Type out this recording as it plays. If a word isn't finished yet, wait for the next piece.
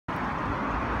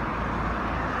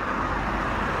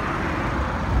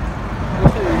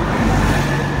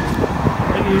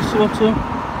you two up to?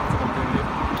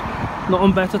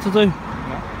 Nothing better to do?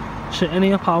 No. Sitting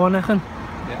here power necking?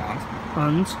 Yeah,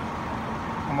 And?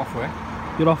 I'm off work.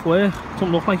 You're off work?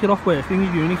 Don't look like you're off work in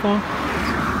your uniform.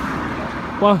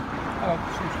 What?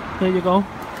 Oh, There you go.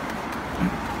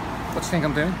 what do you think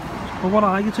I'm doing? Well, what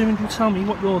are you doing? You tell me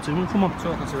what you're doing, come on.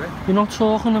 Talking to it. You're not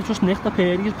talking, I've just nicked a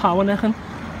pair of your power necking.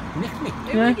 Nicked me?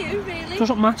 Who Yeah. are you, really?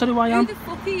 Doesn't matter who I am. Who the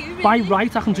fuck are you, really? By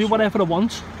right, I can do whatever I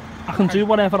want. I can do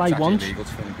whatever I want. Illegal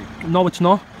to film people. No, it's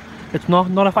not. It's not.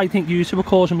 Not if I think you two are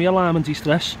causing me alarm and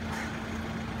distress.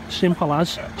 Simple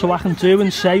as. So I can do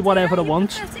and say whatever I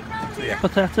want. Pathetic round here.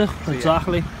 Pathetic.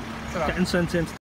 Exactly. Ta-ra. Getting sent in.